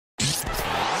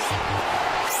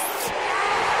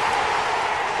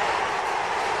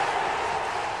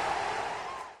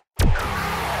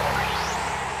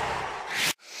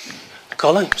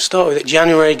Colin, start with it.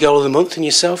 January goal of the month and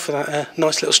yourself for that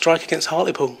nice little strike against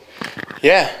Hartlepool.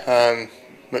 Yeah,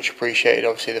 much appreciated.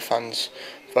 Obviously, the fans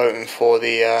voting for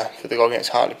the goal against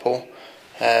Hartlepool.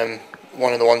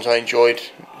 One of the ones I enjoyed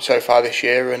so far this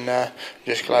year, and I'm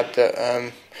just glad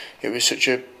that it was such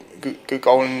a good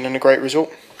goal and a great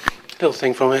result. Little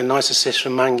thing from it, a nice assist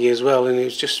from Mangi as well, and it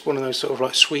was just one of those sort of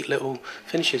like sweet little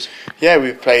finishes. Yeah,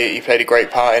 he played a great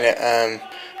part in it.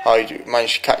 I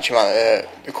managed to catch him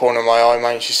at the corner of my eye,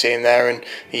 managed to see him there, and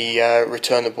he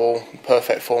returned the ball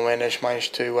perfect for me, and I just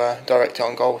managed to direct it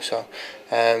on goal. So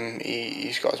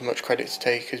he's got as much credit to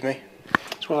take as me.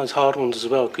 It's one of those hard ones as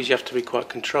well, because you have to be quite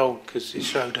controlled, because he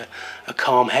showed a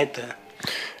calm head there.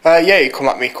 Yeah, he come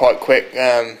at me quite quick.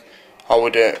 I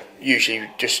would usually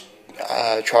just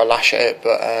try to lash at it,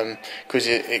 but because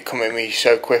it come at me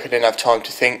so quick, I didn't have time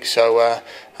to think. So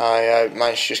I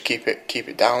managed to just keep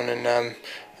it down, and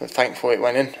I'm thankful it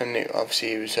went in. And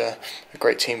obviously, it was a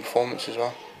great team performance as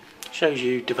well. Shows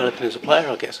you developing as a player,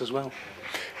 I guess, as well.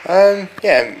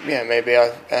 Yeah, maybe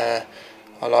I'm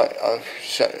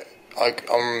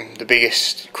the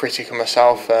biggest critic of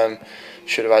myself.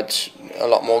 Should have had a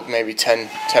lot more, maybe 10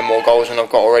 more goals than I've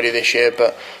got already this year.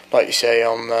 But like you say,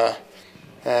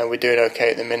 we're doing okay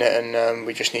at the minute, and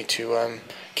we just need to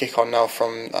kick on now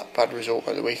from that bad result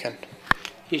at the weekend.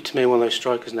 You, to me, one of those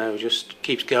strikers now who just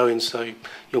keeps going, so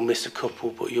you'll miss a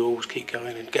couple, but you'll always keep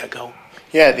going and get a goal.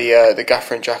 Yeah, the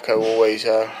gaffer and Jacko always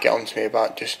get on to me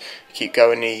about just keep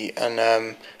going.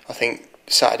 I think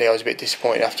Saturday I was a bit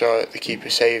disappointed after the keeper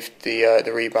saved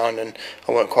the rebound, and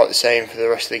I weren't quite the same for the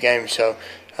rest of the game. So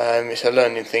it's a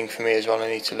learning thing for me as well. I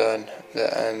need to learn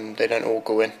that they don't all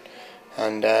go in,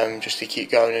 and just to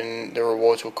keep going, and the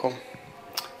rewards will come.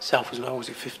 Self as well, was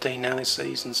it 15 now this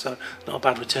season, so not a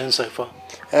bad return so far.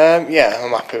 Yeah,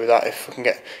 I'm happy with that. If I can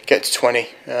get to 20,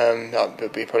 that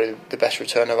would be probably the best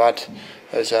return I've had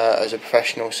as a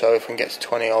professional. So if I can get to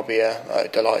 20, I'll be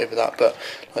delighted with that. But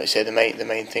like I say, the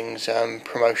main thing's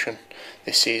promotion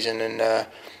this season, and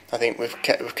I think we've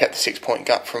kept the 6-point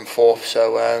gap from fourth.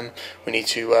 So we need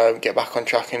to get back on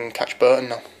track and catch Burton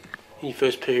now. In your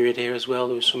first period here as well,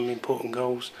 there were some important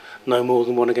goals. No more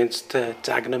than one against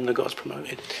Dagenham that got us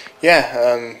promoted.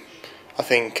 Yeah, I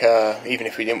think even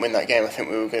if we didn't win that game, I think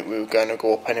we were going to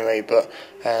go up anyway. But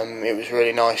it was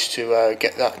really nice to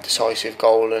get that decisive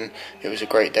goal, and it was a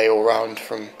great day all round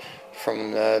from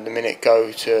the minute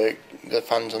go to the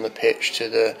fans on the pitch to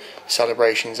the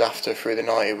celebrations after through the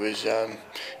night. It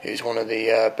was one of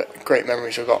the great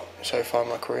memories I've got so far in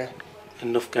my career.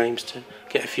 Enough games to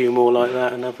get a few more like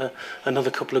that,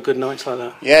 another couple of good nights like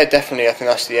that. Yeah, definitely. I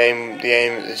think that's the aim. The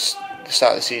aim at the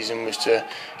start of the season was to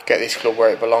get this club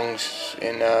where it belongs,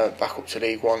 in back up to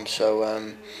League One. So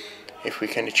if we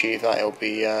can achieve that, it'll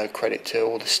be credit to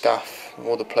all the staff,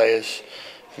 all the players,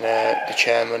 and the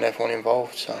chairman, everyone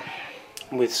involved. So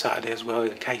with Saturday as well, a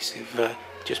case of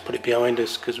just put it behind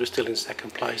us, because we're still in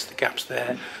second place. The gap's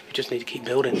there. We just need to keep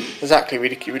building. Exactly. We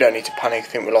don't need to panic. I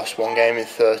think we lost one game in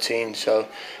 13. So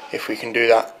if we can do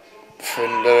that for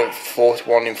the fourth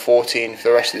one in 14 for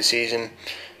the rest of the season,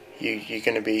 you're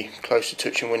going to be close to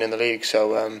touching winning the league.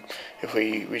 So if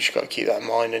we just got to keep that in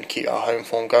mind and keep our home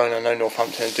form going. I know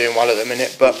Northampton are doing well at the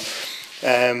minute, but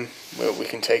we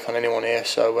can take on anyone here.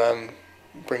 So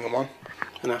bring them on.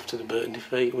 And after the Burton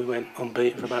defeat, we went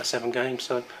unbeaten for about 7 games,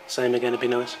 so same again would be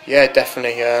nice. Yeah,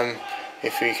 definitely.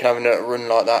 If we can have a run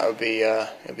like that,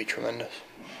 it'd be tremendous.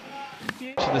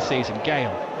 To the season, Gale,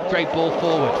 great ball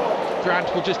forward. Grant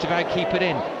will just about keep it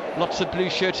in. Lots of blue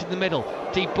shirts in the middle.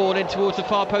 Deep ball in towards the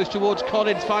far post towards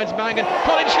Collins. Finds Mangan.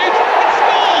 Collins shoots and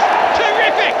scores!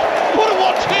 Terrific! What a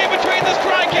watch here between the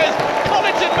strikers.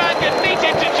 Collins and Mangan neat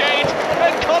interchange,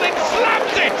 and Collins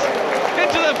slams it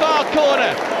into the far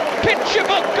corner. Picture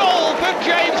book goal from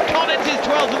James Collins, his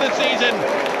 12th of the season.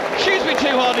 Shrewsbury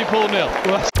 2, Hartlepool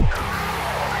 0.